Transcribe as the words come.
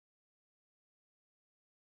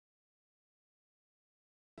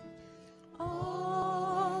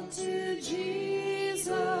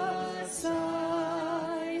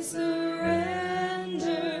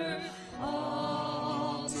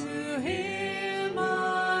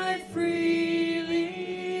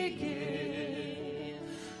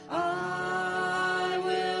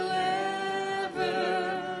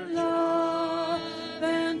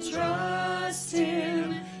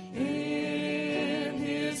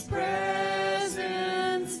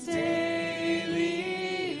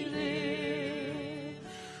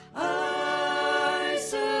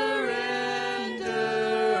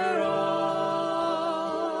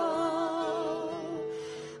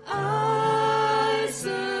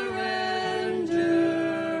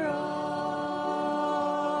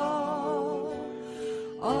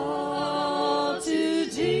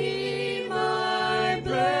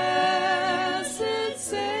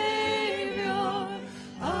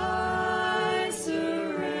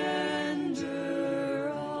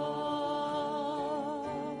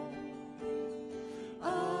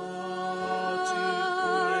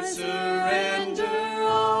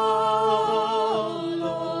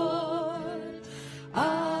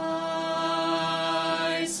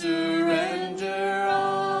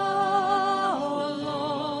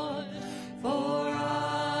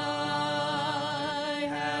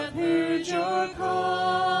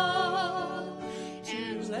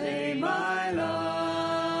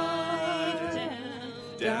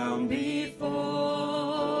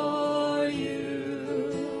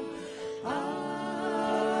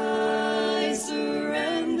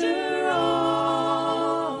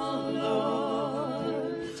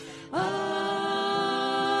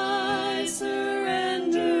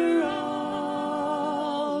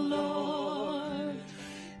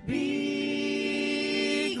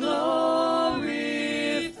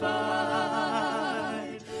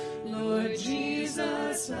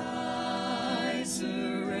I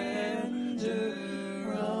surrender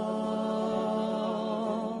all.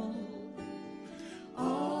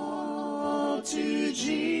 All to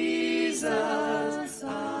Jesus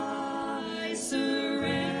I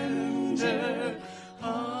surrender.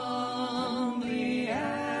 Humbly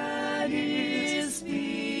at his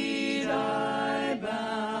feet I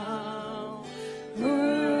bow.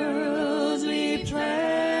 Worldly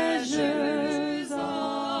pleasures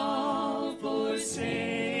all forsaken.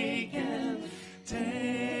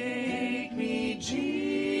 Take me,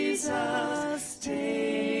 Jesus,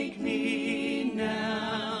 take me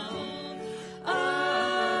now.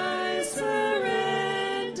 I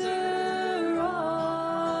surrender all.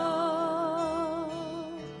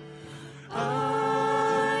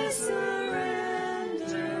 I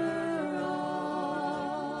surrender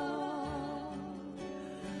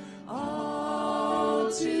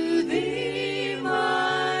all to thee,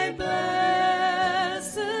 my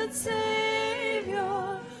blessed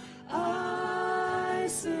Savior. I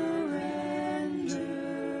surrender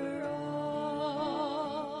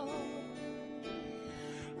all.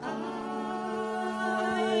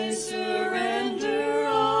 I surrender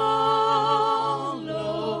all,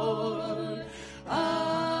 Lord.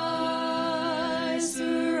 I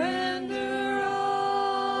surrender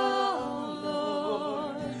all,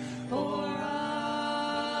 Lord. For I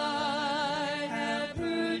have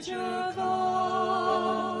heard your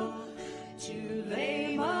call to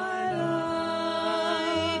lay my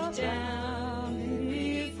life down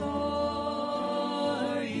before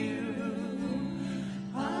you.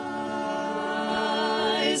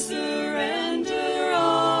 I surrender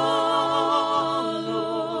all,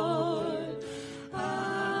 Lord.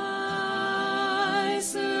 I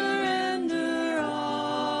surrender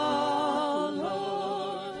all,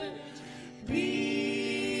 Lord.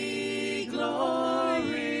 Be glorified,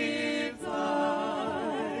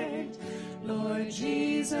 Lord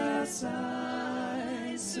Jesus.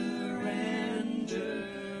 I surrender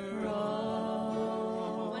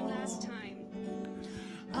all. One last time.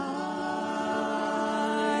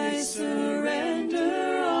 I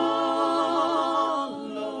surrender all,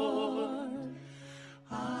 Lord.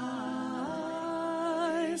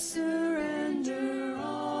 I surrender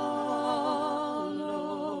all,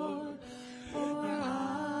 Lord. For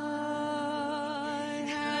I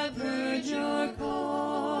have heard your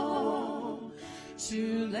call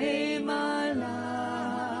to lay my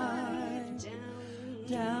life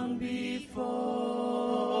down before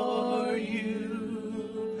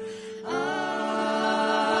you.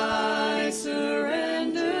 I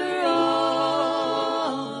surrender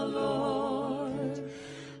all, Lord.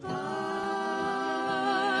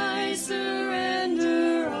 I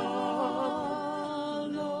surrender all,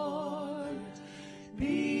 Lord.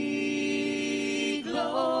 Be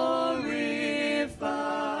glorified,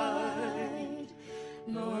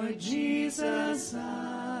 Lord Jesus.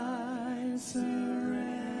 I surrender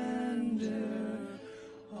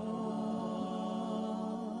all.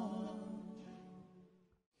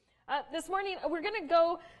 This morning, we're going to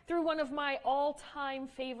go through one of my all-time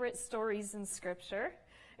favorite stories in Scripture.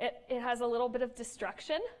 It has a little bit of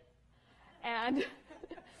destruction and,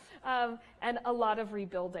 and a lot of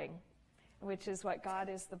rebuilding, which is what God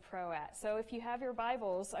is the pro at. So if you have your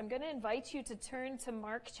Bibles, I'm going to invite you to turn to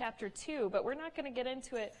Mark chapter 2, but we're not going to get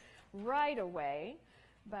into it right away.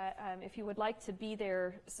 But if you would like to be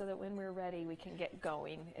there so that when we're ready, we can get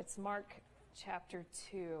going. It's Mark chapter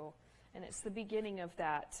 2, and it's the beginning of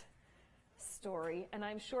that story. And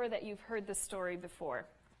I'm sure that you've heard the story before.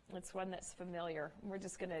 It's one that's familiar. We're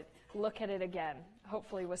just going to look at it again,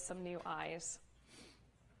 hopefully with some new eyes.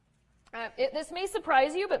 This may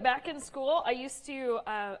surprise you, but back in school, I used to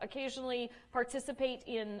occasionally participate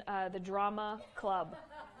in the drama club.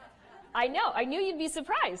 I know. I knew you'd be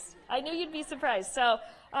surprised. So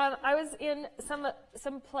I was in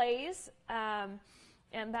some plays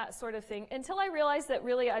and that sort of thing until I realized that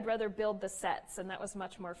really I'd rather build the sets, and that was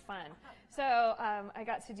much more fun. So I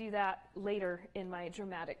got to do that later in my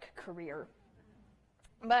dramatic career.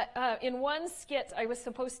 But in one skit, I was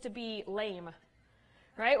supposed to be lame,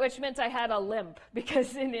 right? Which meant I had a limp,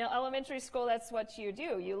 because in elementary school, that's what you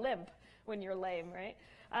do. You limp when you're lame, right?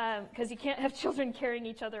 Because you can't have children carrying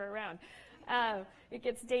each other around. It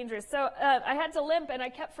gets dangerous. So I had to limp, and I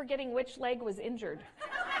kept forgetting which leg was injured.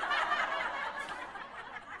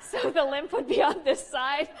 So the limp would be on this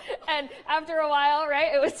side, and after a while,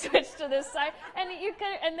 right, it would switch to this side. And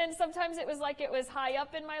then sometimes it was like it was high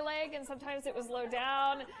up in my leg, and sometimes it was low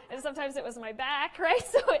down, and sometimes it was my back, right?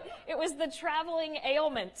 So it was the traveling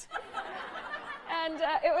ailment. And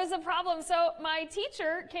it was a problem. So my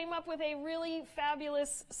teacher came up with a really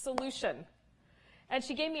fabulous solution. And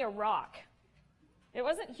she gave me a rock. It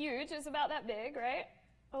wasn't huge. It was about that big, right?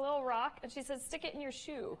 A little rock. And she said, stick it in your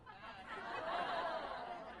shoe.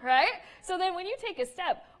 Right? So then when you take a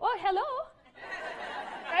step, oh, hello.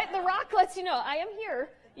 Right? The rock lets you know, I am here.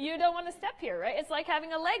 You don't want to step here, right? It's like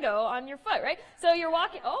having a Lego on your foot, right? So you're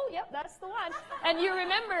walking, oh, yep, that's the one. And you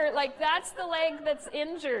remember, like, that's the leg that's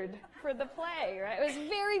injured for the play, right? It was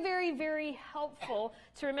very, very, very helpful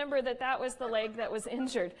to remember that that was the leg that was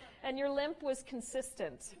injured. And your limp was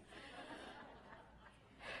consistent.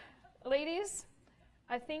 Ladies,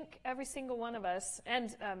 I think every single one of us,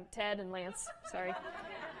 and Ted and Lance, sorry.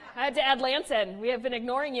 I had to add Lance in. We have been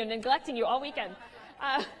ignoring you and neglecting you all weekend.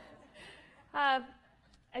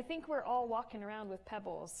 I think we're all walking around with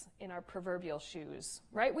pebbles in our proverbial shoes,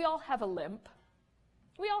 right? We all have a limp.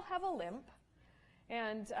 We all have a limp.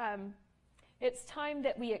 And it's time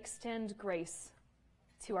that we extend grace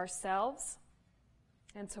to ourselves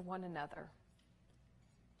and to one another.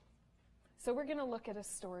 So we're going to look at a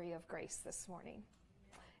story of grace this morning.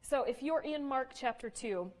 So if you're in Mark chapter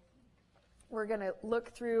 2, we're going to look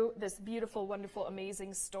through this beautiful, wonderful,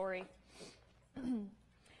 amazing story.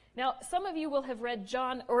 Now, some of you will have read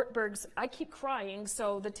John Ortberg's, I keep crying,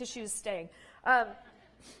 so the tissue's staying.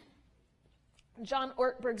 John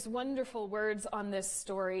Ortberg's wonderful words on this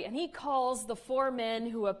story, and he calls the four men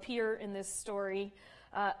who appear in this story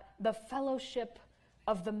the fellowship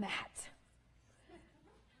of the mat.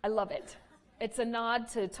 I love it. It's a nod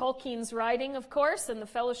to Tolkien's writing, of course, and the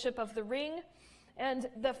fellowship of the ring, and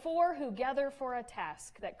the four who gather for a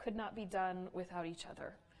task that could not be done without each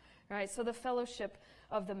other. Right, so the fellowship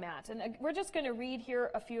of the mat. And we're just going to read here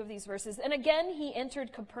a few of these verses. And again, he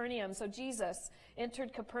entered Capernaum. So Jesus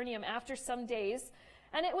entered Capernaum after some days,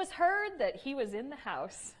 and it was heard that he was in the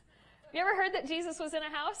house. Have you ever heard that Jesus was in a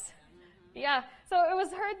house? Yeah, so it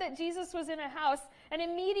was heard that Jesus was in a house, and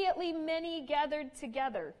immediately many gathered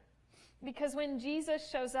together. Because when Jesus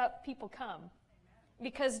shows up, people come.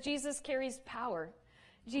 Because Jesus carries power.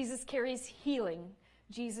 Jesus carries healing.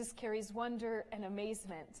 Jesus carries wonder and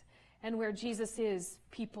amazement. And where Jesus is,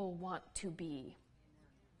 people want to be.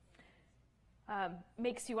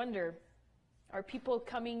 Makes you wonder, are people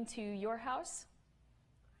coming to your house?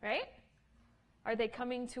 Right? Are they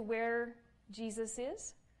coming to where Jesus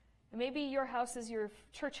is? Maybe your house is your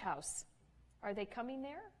church house. Are they coming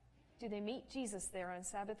there? Do they meet Jesus there on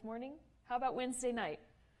Sabbath morning? How about Wednesday night?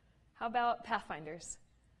 How about Pathfinders?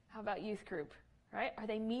 How about youth group? Right? Are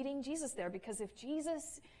they meeting Jesus there? Because if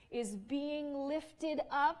Jesus is being lifted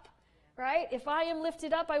up, right? If I am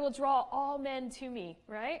lifted up, I will draw all men to me,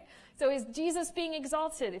 right? So is Jesus being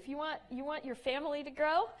exalted? If you want your family to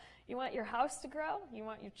grow, you want your house to grow, you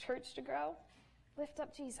want your church to grow, lift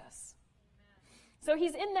up Jesus. So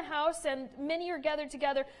he's in the house, and many are gathered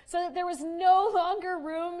together, so that there was no longer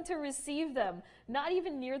room to receive them, not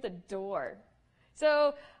even near the door.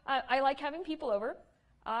 So I like having people over.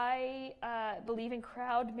 I believe in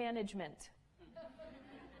crowd management.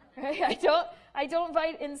 Right? I don't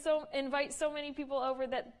invite so many people over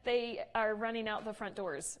that they are running out the front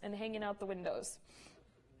doors and hanging out the windows.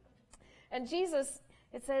 And Jesus,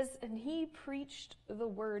 it says, and he preached the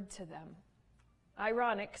word to them.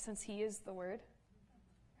 Ironic, since he is the word,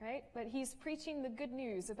 right? But he's preaching the good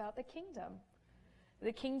news about the kingdom.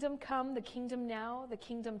 The kingdom come, the kingdom now, the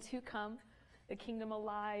kingdom to come, the kingdom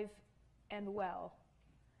alive and well.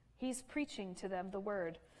 He's preaching to them the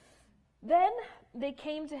word. Then they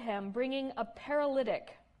came to him, bringing a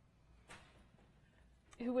paralytic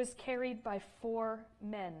who was carried by 4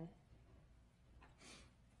 men.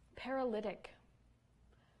 Paralytic.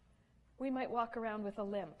 We might walk around with a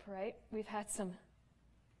limp, right? We've had some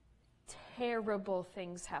terrible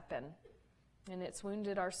things happen, and it's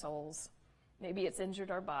wounded our souls. Maybe it's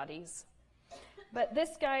injured our bodies. But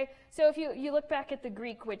this guy, so if you look back at the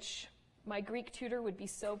Greek, which my Greek tutor would be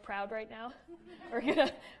so proud right now.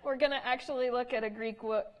 We're gonna actually look at a Greek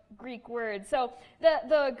word. So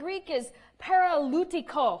the Greek is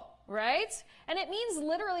paralutiko, right? And it means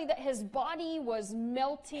literally that his body was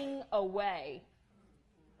melting away.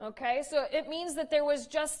 Okay, so it means that there was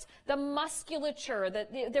just the musculature,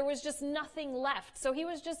 that there was just nothing left. So he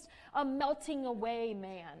was just a melting away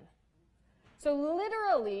man. So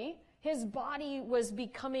literally, his body was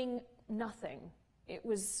becoming nothing. It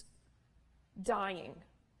was dying.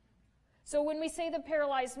 So when we say the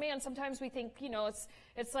paralyzed man, sometimes we think,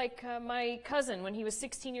 it's like my cousin. When he was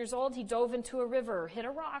 16 years old, he dove into a river, hit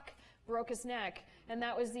a rock, broke his neck, and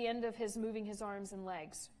that was the end of his moving his arms and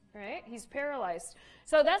legs, right? He's paralyzed.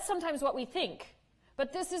 So that's sometimes what we think.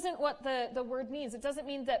 But this isn't what the word means. It doesn't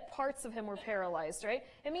mean that parts of him were paralyzed, right?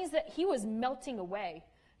 It means that he was melting away.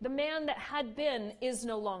 The man that had been is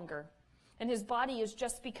no longer. And his body is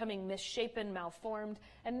just becoming misshapen, malformed,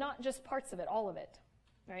 and not just parts of it, all of it,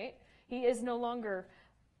 right? He is no longer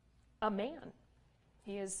a man.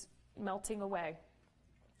 He is melting away.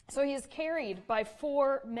 So he is carried by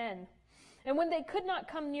 4 men. And when they could not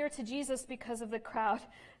come near to Jesus because of the crowd,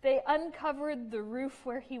 they uncovered the roof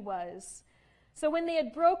where he was. So when they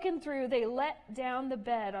had broken through, they let down the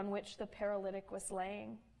bed on which the paralytic was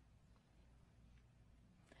laying.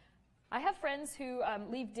 I have friends who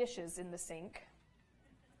leave dishes in the sink.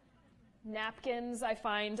 Napkins I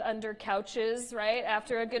find under couches, right,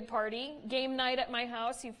 after a good party. Game night at my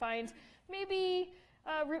house, you find maybe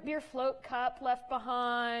a root beer float cup left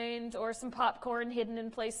behind or some popcorn hidden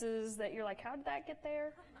in places that you're like, how did that get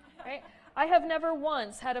there? Right? I have never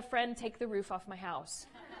once had a friend take the roof off my house.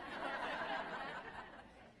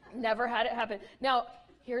 Never had it happen. Now,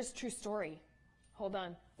 here's a true story. Hold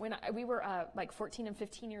on. When we were like 14 and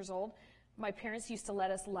 15 years old, my parents used to let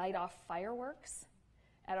us light off fireworks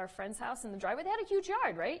at our friend's house in the driveway. They had a huge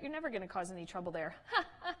yard, right? You're never going to cause any trouble there.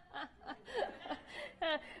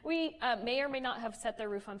 We may or may not have set their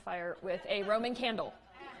roof on fire with a Roman candle.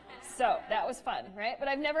 So that was fun, right? But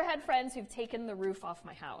I've never had friends who've taken the roof off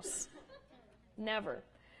my house. Never.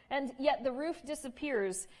 And yet the roof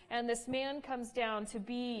disappears, and this man comes down to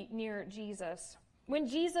be near Jesus. When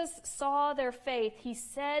Jesus saw their faith, he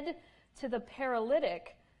said to the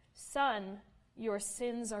paralytic, "Son, your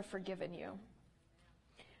sins are forgiven you."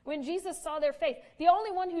 When Jesus saw their faith, the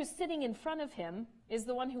only one who's sitting in front of him is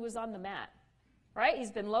the one who was on the mat, right?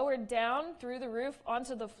 He's been lowered down through the roof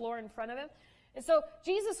onto the floor in front of him. And so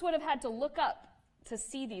Jesus would have had to look up to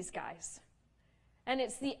see these guys. And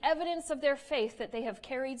it's the evidence of their faith that they have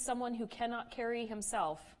carried someone who cannot carry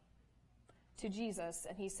himself to Jesus.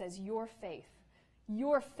 And he says, your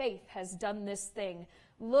faith has done this thing.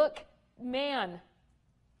 Look, man,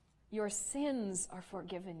 your sins are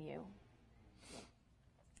forgiven you.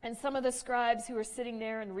 And some of the scribes who were sitting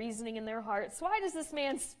there and reasoning in their hearts, why does this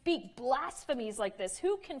man speak blasphemies like this?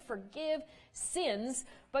 Who can forgive sins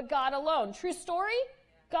but God alone? True story?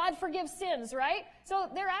 God forgives sins, right? So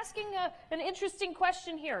they're asking an interesting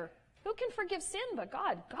question here. Who can forgive sin but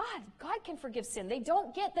God? God can forgive sin. They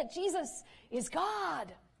don't get that Jesus is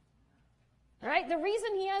God. Right? The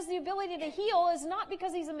reason he has the ability to heal is not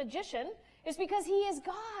because he's a magician. It's because he is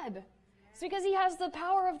God. It's because he has the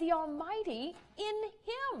power of the Almighty in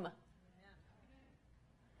him.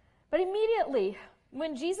 But immediately,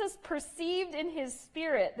 when Jesus perceived in his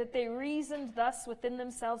spirit that they reasoned thus within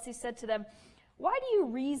themselves, he said to them, why do you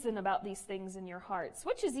reason about these things in your hearts?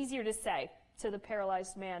 Which is easier to say to the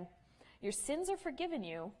paralyzed man, your sins are forgiven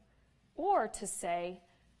you, or to say,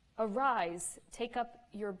 arise, take up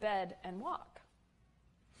your bed and walk?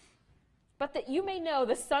 But that you may know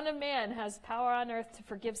the Son of Man has power on earth to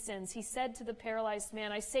forgive sins, he said to the paralyzed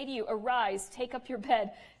man, I say to you, arise, take up your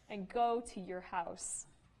bed, and go to your house.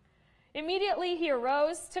 Immediately he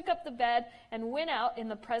arose, took up the bed, and went out in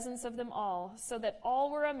the presence of them all, so that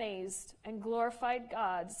all were amazed and glorified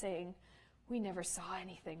God, saying, we never saw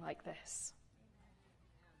anything like this.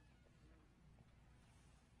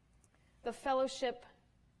 The fellowship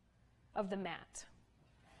of the mat.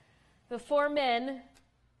 The 4 men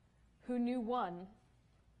who knew one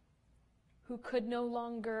who could no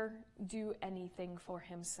longer do anything for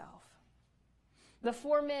himself. The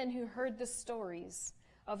 4 men who heard the stories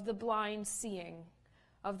of the blind seeing,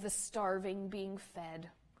 of the starving being fed,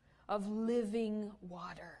 of living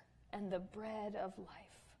water and the bread of life.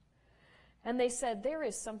 And they said, there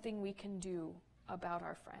is something we can do about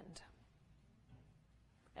our friend.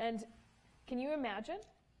 And can you imagine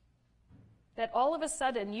that all of a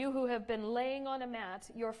sudden, you who have been laying on a mat,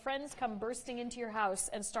 your friends come bursting into your house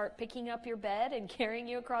and start picking up your bed and carrying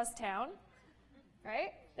you across town?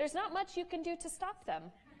 Right? There's not much you can do to stop them.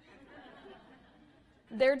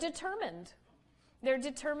 They're determined. They're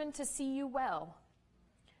determined to see you well.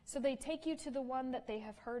 So they take you to the one that they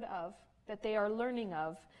have heard of, that they are learning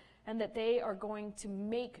of, and that they are going to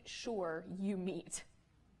make sure you meet.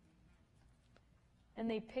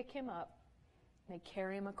 And they pick him up, they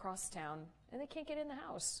carry him across town, and they can't get in the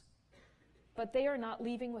house. But they are not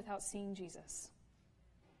leaving without seeing Jesus.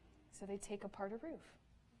 So they take apart a roof,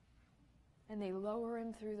 and they lower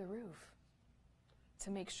him through the roof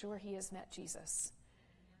to make sure he has met Jesus.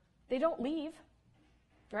 They don't leave,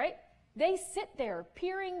 right? They sit there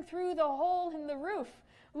peering through the hole in the roof,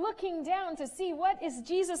 looking down to see what is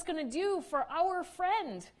Jesus going to do for our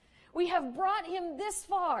friend. We have brought him this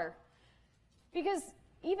far. Because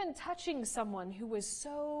even touching someone who was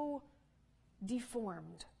so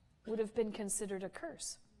deformed would have been considered a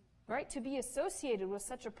curse, right? To be associated with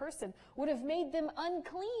such a person would have made them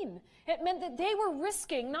unclean. It meant that they were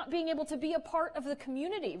risking not being able to be a part of the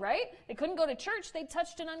community, right? They couldn't go to church. They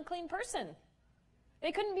touched an unclean person.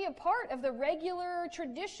 They couldn't be a part of the regular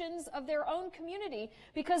traditions of their own community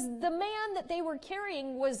because the man that they were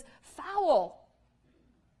carrying was foul.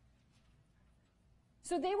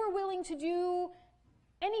 So they were willing to do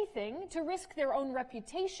anything to risk their own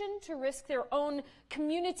reputation, to risk their own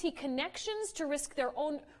community connections, to risk their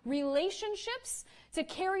own relationships, to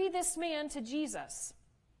carry this man to Jesus.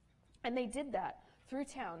 And they did that through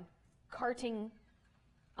town, carting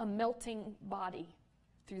a melting body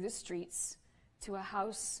through the streets to a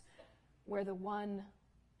house where the one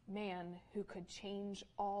man who could change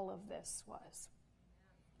all of this was.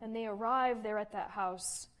 And they arrive there at that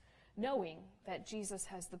house knowing that Jesus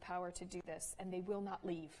has the power to do this, and they will not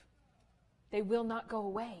leave. They will not go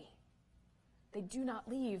away. They do not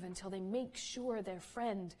leave until they make sure their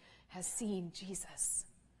friend has seen Jesus.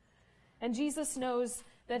 And Jesus knows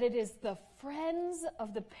that it is the friends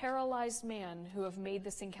of the paralyzed man who have made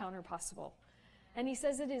this encounter possible. And he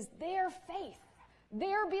says it is their faith,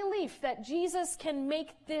 their belief that Jesus can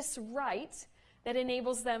make this right that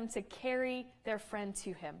enables them to carry their friend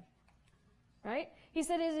to him. Right? He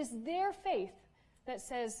said it is their faith that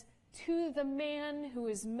says to the man who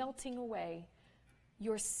is melting away,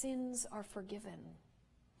 your sins are forgiven.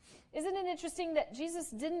 Isn't it interesting that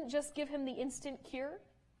Jesus didn't just give him the instant cure?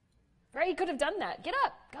 Right? He could have done that. Get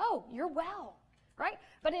up, go, you're well. Right?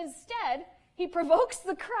 But instead, he provokes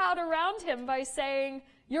the crowd around him by saying,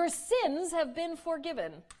 your sins have been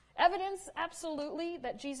forgiven. Evidence, absolutely,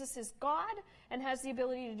 that Jesus is God and has the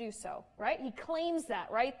ability to do so, right? He claims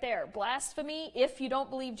that right there. Blasphemy if you don't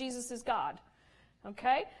believe Jesus is God.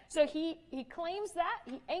 Okay? So he claims that.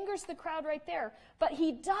 He angers the crowd right there. But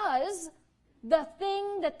he does the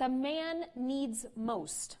thing that the man needs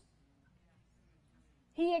most.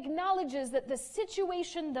 He acknowledges that the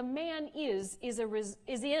situation the man is a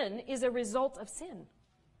result of sin.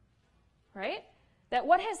 Right? That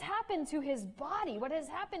what has happened to his body, what has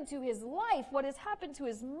happened to his life, what has happened to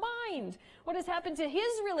his mind, what has happened to his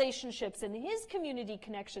relationships and his community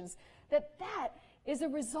connections, that is a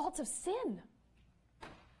result of sin.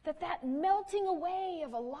 That melting away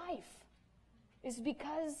of a life is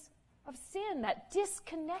because of sin, that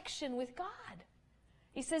disconnection with God.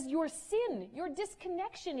 He says, your sin, your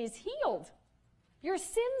disconnection is healed. Your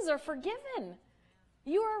sins are forgiven.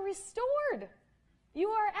 You are restored. You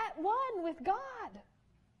are at one with God,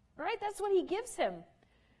 right? That's what he gives him.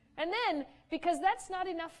 And then, because that's not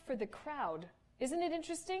enough for the crowd, isn't it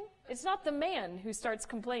interesting? It's not the man who starts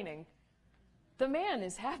complaining. The man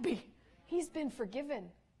is happy. He's been forgiven.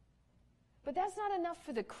 But that's not enough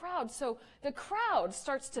for the crowd. So the crowd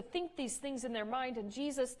starts to think these things in their mind, and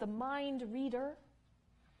Jesus, the mind reader,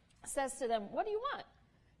 says to them, what do you want?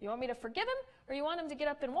 You want me to forgive him, or you want him to get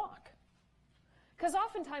up and walk? Because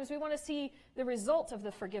oftentimes we want to see the result of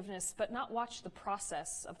the forgiveness, but not watch the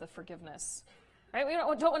process of the forgiveness. Right? We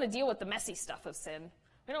don't want to deal with the messy stuff of sin.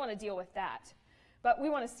 We don't want to deal with that. But we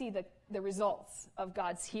want to see the results of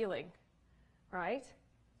God's healing. Right?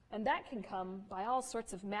 And that can come by all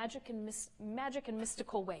sorts of magic and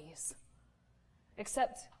mystical ways.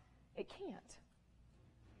 Except it can't.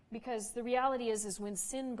 Because the reality is when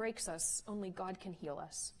sin breaks us, only God can heal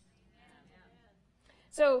us.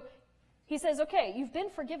 So he says, okay, you've been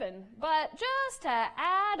forgiven, but just to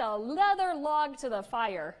add another log to the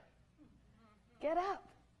fire, get up.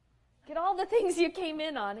 Get all the things you came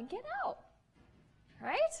in on and get out.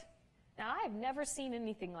 Right? Now, I've never seen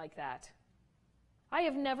anything like that. I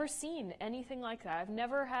have never seen anything like that. I've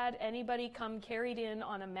never had anybody come carried in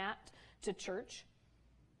on a mat to church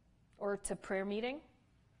or to prayer meeting.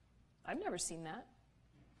 I've never seen that.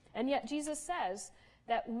 And yet Jesus says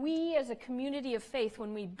that we as a community of faith,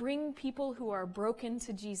 when we bring people who are broken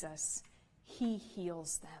to Jesus, he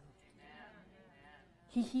heals them.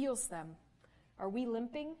 He heals them. Are we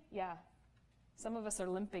limping? Yeah. Some of us are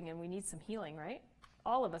limping and we need some healing, right?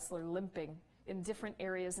 All of us are limping in different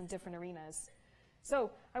areas and different arenas.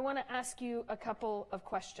 So I want to ask you a couple of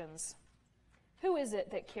questions. Who is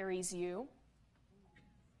it that carries you?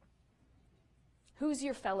 Who's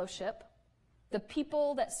your fellowship? The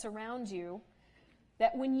people that surround you,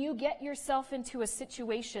 that when you get yourself into a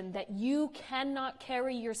situation that you cannot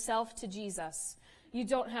carry yourself to Jesus, you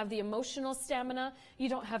don't have the emotional stamina, you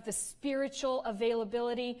don't have the spiritual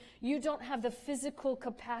availability, you don't have the physical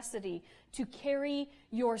capacity to carry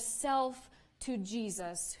yourself to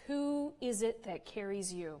Jesus. Who is it that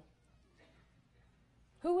carries you?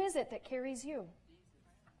 Who is it that carries you?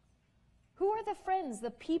 Who are the friends, the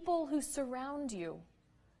people who surround you?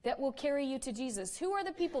 that will carry you to Jesus? Who are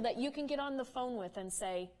the people that you can get on the phone with and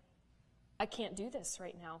say, I can't do this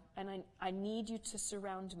right now, and I need you to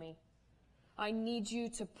surround me. I need you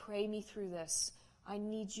to pray me through this. I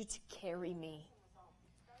need you to carry me.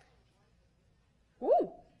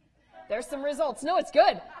 Woo! There's some results. No, it's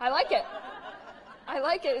good. I like it. I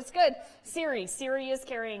like it. It's good. Siri is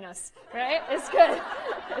carrying us, right? It's good.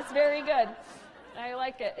 It's very good. I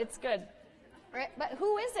like it. It's good. Right? But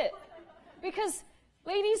who is it? Because,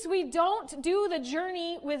 ladies, we don't do the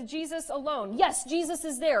journey with Jesus alone. Yes, Jesus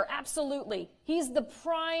is there. Absolutely. He's the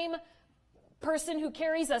prime person who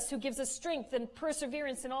carries us, who gives us strength and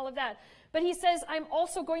perseverance and all of that. But he says, I'm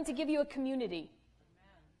also going to give you a community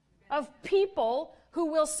of people who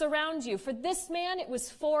will surround you. For this man, it was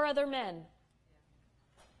 4 other men.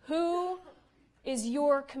 Who is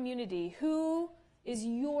your community? Who is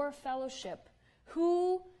your fellowship?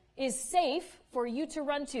 Who is safe for you to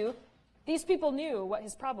run to? These people knew what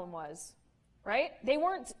his problem was, right? They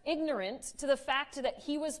weren't ignorant to the fact that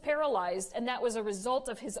he was paralyzed and that was a result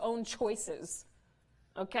of his own choices,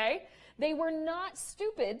 okay? They were not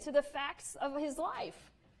stupid to the facts of his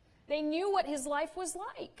life. They knew what his life was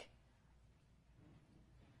like.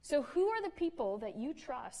 So who are the people that you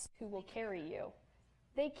trust who will carry you?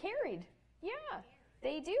 They carried. Yeah,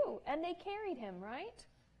 they do. And they carried him, right?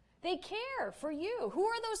 They care for you. Who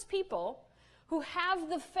are those people who have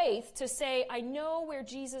the faith to say, I know where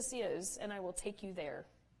Jesus is, and I will take you there?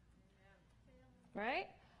 Right?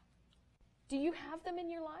 Do you have them in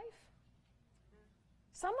your life?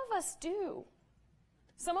 Some of us do.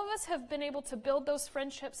 Some of us have been able to build those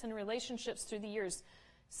friendships and relationships through the years.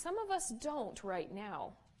 Some of us don't right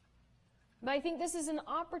now. But I think this is an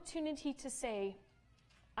opportunity to say,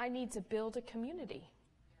 I need to build a community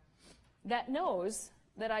that knows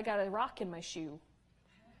that I got a rock in my shoe,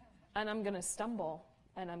 and I'm going to stumble,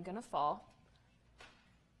 and I'm going to fall,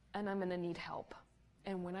 and I'm going to need help.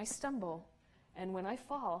 And when I stumble, and when I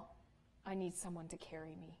fall, I need someone to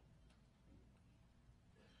carry me.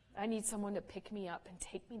 I need someone to pick me up and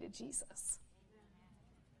take me to Jesus.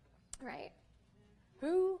 Right?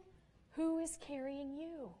 Who is carrying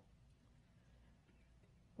you?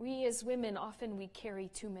 We as women, often we carry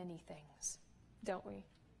too many things, don't we?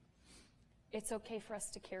 It's okay for us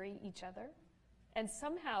to carry each other. And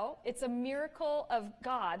somehow, it's a miracle of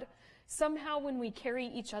God. Somehow when we carry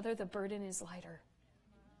each other, the burden is lighter.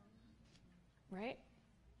 Right?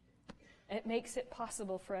 It makes it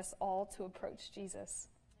possible for us all to approach Jesus.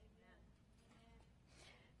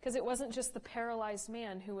 Because it wasn't just the paralyzed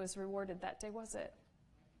man who was rewarded that day, was it?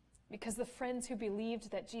 Because the friends who believed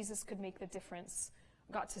that Jesus could make the difference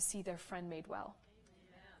got to see their friend made well.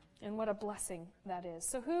 Amen. And what a blessing that is.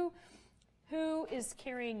 So who is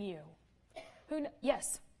carrying you?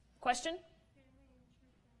 Yes. Question?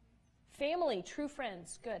 Family, true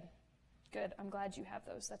friends. Good. Good. I'm glad you have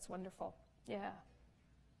those. That's wonderful. Yeah.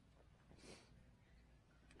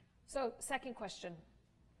 So, second question.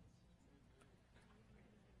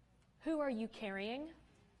 Who are you carrying?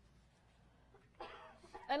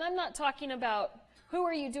 And I'm not talking about who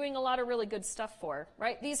are you doing a lot of really good stuff for,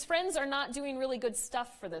 right? These friends are not doing really good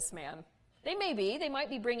stuff for this man. They may be. They might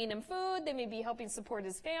be bringing him food. They may be helping support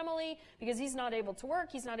his family because he's not able to work.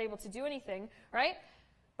 He's not able to do anything, right?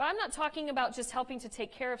 But I'm not talking about just helping to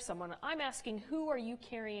take care of someone. I'm asking, who are you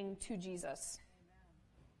carrying to Jesus?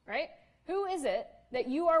 Right? Who is it that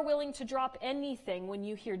you are willing to drop anything when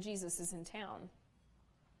you hear Jesus is in town?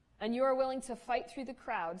 And you are willing to fight through the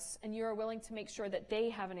crowds, and you are willing to make sure that they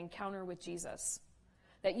have an encounter with Jesus.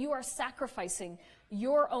 That you are sacrificing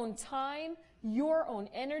your own time, your own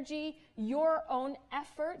energy, your own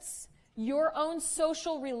efforts, your own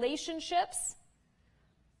social relationships,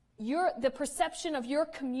 the perception of your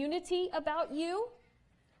community about you,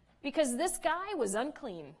 because this guy was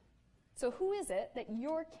unclean. So who is it that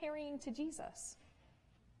you're carrying to Jesus?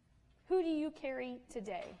 Who do you carry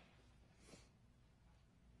today?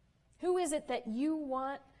 Who is it that you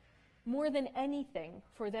want more than anything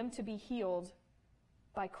for them to be healed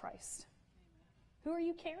by Christ? Who are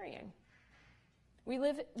you carrying? We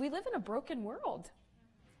live in a broken world.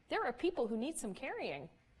 There are people who need some carrying,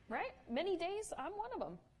 right? Many days, I'm one of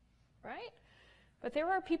them, right? But there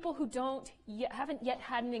are people who haven't yet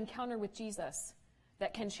had an encounter with Jesus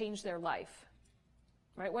that can change their life,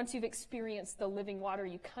 right? Once you've experienced the living water,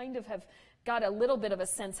 you kind of have got a little bit of a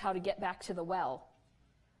sense how to get back to the well,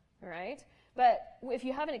 right? But if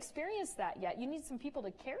you haven't experienced that yet, you need some people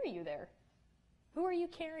to carry you there. Who are you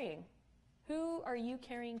carrying? Who are you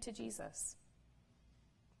carrying to Jesus?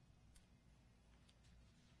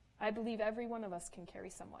 I believe every one of us can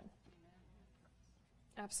carry someone.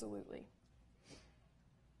 Absolutely.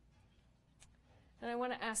 And I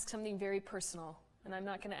want to ask something very personal, and I'm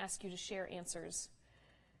not going to ask you to share answers.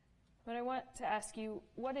 But I want to ask you,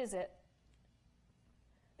 what is it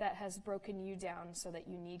that has broken you down so that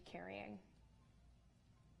you need carrying?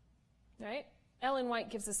 Right? Ellen White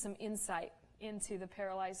gives us some insight into the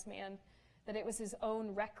paralyzed man, that it was his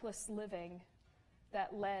own reckless living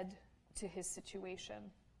that led to his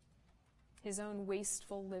situation. His own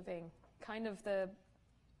wasteful living, kind of the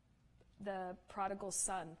prodigal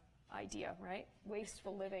son idea, right?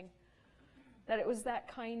 Wasteful living. That it was that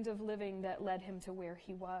kind of living that led him to where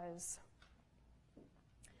he was.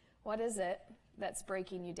 What is it that's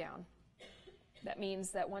breaking you down? That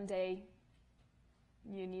means that one day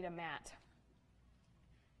you need a mat,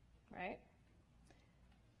 right?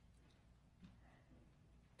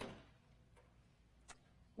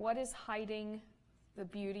 What is hiding the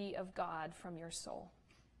beauty of God from your soul?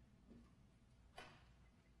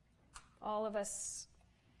 All of us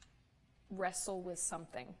wrestle with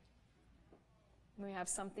something. We have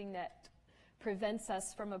something that prevents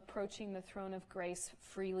us from approaching the throne of grace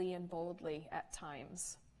freely and boldly at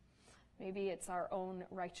times. Maybe it's our own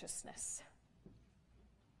righteousness.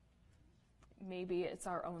 Maybe it's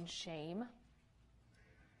our own shame.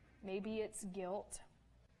 Maybe it's guilt.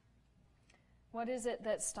 What is it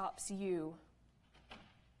that stops you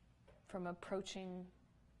from approaching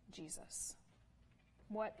Jesus?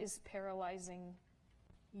 What is paralyzing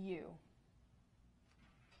you?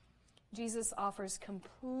 Jesus offers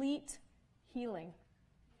complete healing.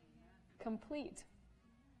 Complete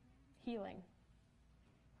healing.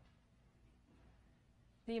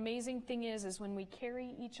 The amazing thing is when we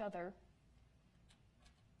carry each other,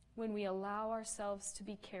 when we allow ourselves to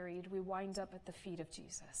be carried, we wind up at the feet of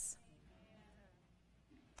Jesus.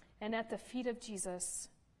 And at the feet of Jesus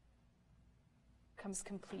comes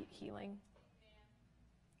complete healing.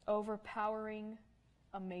 Overpowering,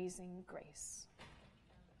 amazing grace.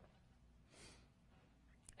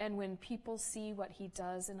 And when people see what he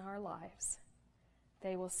does in our lives,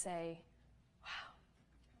 they will say, wow,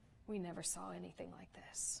 we never saw anything like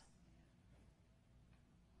this.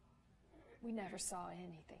 We never saw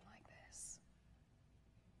anything like this.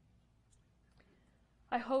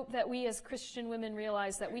 I hope that we as Christian women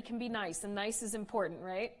realize that we can be nice, and nice is important,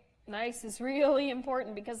 right? Nice is really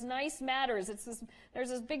important because nice matters. There's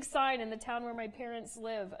this big sign in the town where my parents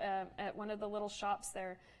live at one of the little shops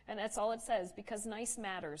there, and that's all it says, because nice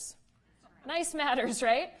matters. Nice matters,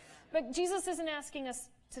 right? But Jesus isn't asking us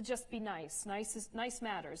to just be nice. Nice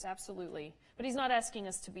matters, absolutely. But he's not asking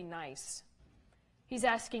us to be nice. He's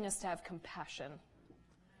asking us to have compassion,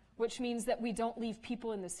 which means that we don't leave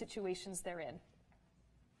people in the situations they're in.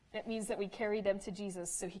 It means that we carry them to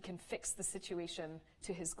Jesus so he can fix the situation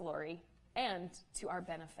to his glory and to our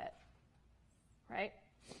benefit, right?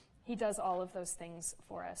 He does all of those things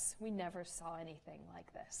for us. We never saw anything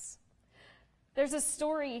like this. There's a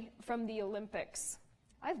story from the Olympics.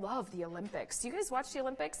 I love the Olympics. Do you guys watch the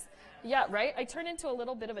Olympics? Yeah, right? I turn into a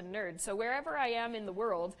little bit of a nerd. So wherever I am in the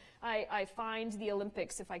world, I find the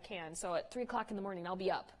Olympics if I can. So at 3 o'clock in the morning, I'll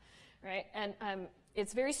be up, right? And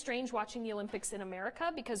it's very strange watching the Olympics in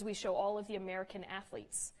America because we show all of the American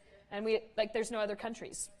athletes. And there's no other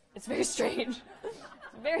countries. It's very strange.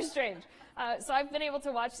 Very strange. So I've been able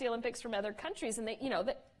to watch the Olympics from other countries, and they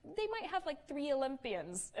might have 3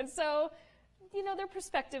 Olympians. And so, their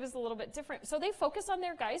perspective is a little bit different. So they focus on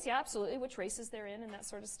their guys, yeah, absolutely, which races they're in and that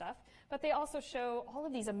sort of stuff. But they also show all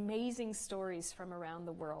of these amazing stories from around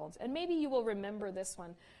the world. And maybe you will remember this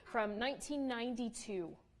one from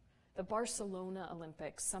 1992. The Barcelona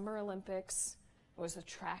Olympics, Summer Olympics. It was a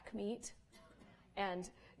track meet. And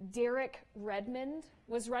Derek Redmond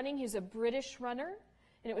was running. He was a British runner.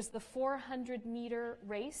 And it was the 400-meter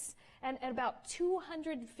race. And at about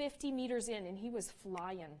 250 meters in, and he was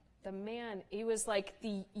flying. The man, he was like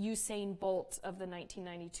the Usain Bolt of the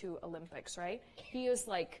 1992 Olympics, right? He was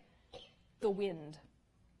like the wind.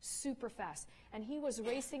 Super fast. And he was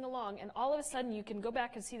racing along, and all of a sudden, you can go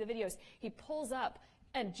back and see the videos. He pulls up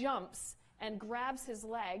and jumps and grabs his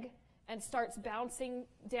leg and starts bouncing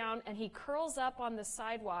down, and he curls up on the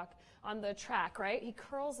sidewalk on the track, right? He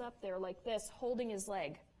curls up there like this, holding his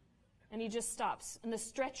leg, and he just stops, and the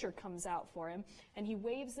stretcher comes out for him, and he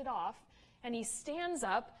waves it off, and he stands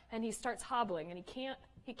up, and he starts hobbling, and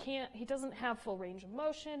he doesn't have full range of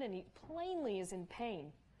motion, and he plainly is in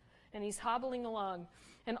pain, and he's hobbling along,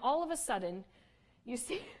 and all of a sudden, you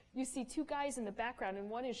see 2 guys in the background, and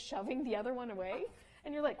one is shoving the other one away.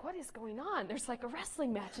 And you're like, what is going on? There's like a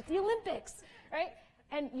wrestling match at the Olympics, right?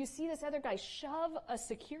 And you see this other guy shove a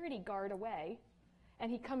security guard away,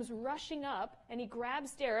 and he comes rushing up, and he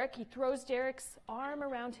grabs Derek. He throws Derek's arm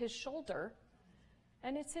around his shoulder,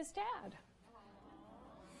 and it's his dad.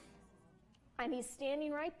 And he's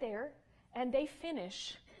standing right there, and they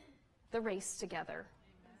finish the race together.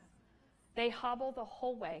 They hobble the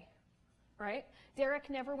whole way, right? Derek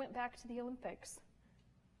never went back to the Olympics,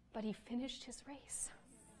 but he finished his race.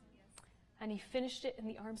 And he finished it in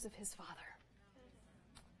the arms of his Father.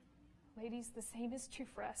 Ladies, the same is true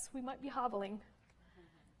for us. We might be hobbling,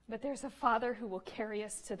 but there's a Father who will carry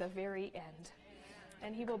us to the very end,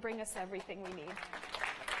 and he will bring us everything we need.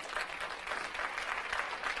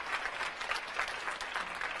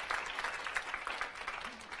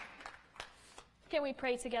 Can we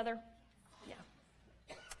pray together? Yeah.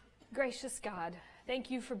 Gracious God,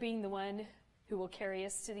 thank you for being the one who will carry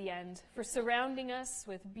us to the end, for surrounding us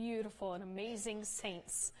with beautiful and amazing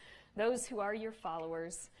saints, those who are your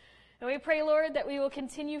followers. And we pray, Lord, that we will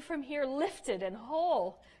continue from here lifted and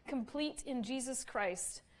whole, complete in Jesus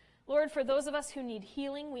Christ. Lord, for those of us who need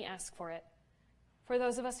healing, we ask for it. For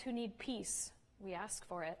those of us who need peace, we ask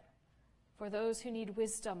for it. For those who need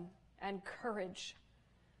wisdom and courage,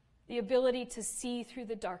 the ability to see through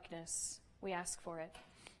the darkness, we ask for it.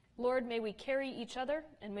 Lord, may we carry each other,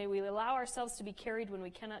 and may we allow ourselves to be carried when we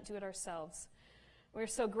cannot do it ourselves. We're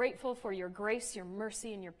so grateful for your grace, your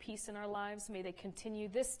mercy, and your peace in our lives. May they continue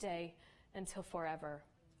this day until forever.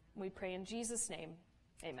 We pray in Jesus' name.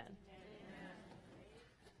 Amen.